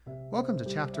Welcome to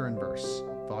Chapter and Verse,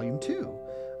 Volume 2,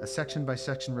 a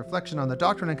section-by-section reflection on the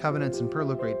Doctrine and Covenants and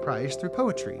Pearl of Great Price through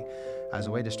poetry, as a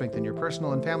way to strengthen your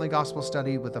personal and family gospel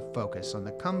study with a focus on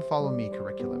the Come Follow Me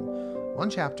curriculum. One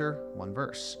chapter, one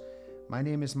verse. My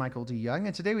name is Michael D. Young,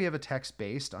 and today we have a text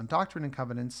based on Doctrine and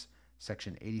Covenants,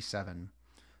 section 87.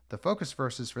 The focus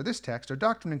verses for this text are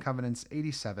Doctrine and Covenants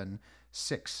 87,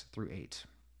 6 through 8.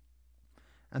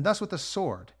 And thus with the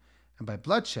sword, and by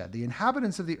bloodshed, the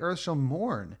inhabitants of the earth shall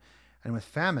mourn, and with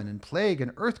famine and plague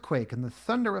and earthquake and the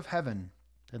thunder of heaven,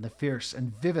 and the fierce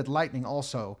and vivid lightning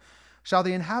also, shall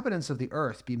the inhabitants of the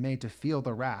earth be made to feel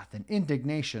the wrath and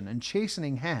indignation and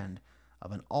chastening hand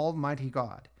of an almighty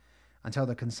God, until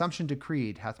the consumption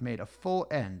decreed hath made a full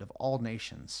end of all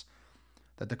nations,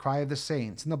 that the cry of the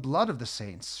saints and the blood of the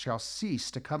saints shall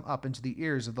cease to come up into the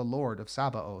ears of the Lord of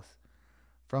Sabaoth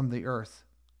from the earth,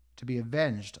 to be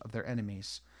avenged of their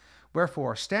enemies.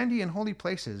 Wherefore stand ye in holy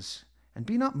places, and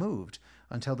be not moved,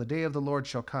 until the day of the Lord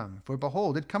shall come. For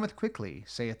behold, it cometh quickly,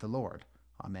 saith the Lord.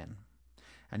 Amen.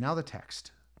 And now the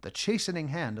text, the chastening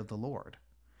hand of the Lord.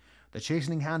 The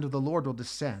chastening hand of the Lord will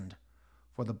descend,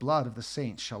 for the blood of the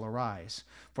saints shall arise.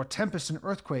 For tempest and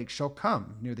earthquake shall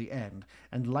come near the end,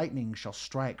 and lightning shall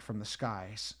strike from the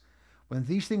skies. When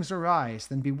these things arise,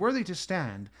 then be worthy to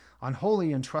stand on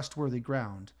holy and trustworthy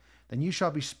ground. Then you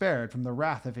shall be spared from the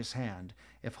wrath of his hand,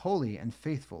 if holy and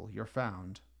faithful you're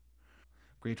found.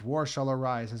 Great war shall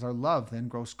arise as our love then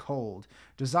grows cold.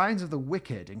 Designs of the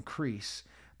wicked increase.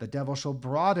 The devil shall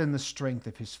broaden the strength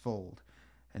of his fold,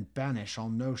 and banish all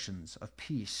notions of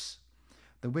peace.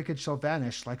 The wicked shall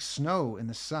vanish like snow in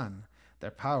the sun.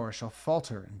 Their power shall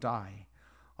falter and die.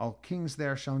 All kings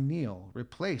there shall kneel,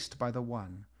 replaced by the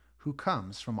one who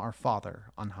comes from our Father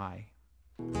on high.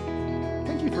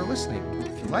 Thank you for listening.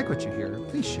 If you like what you hear,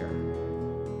 please share.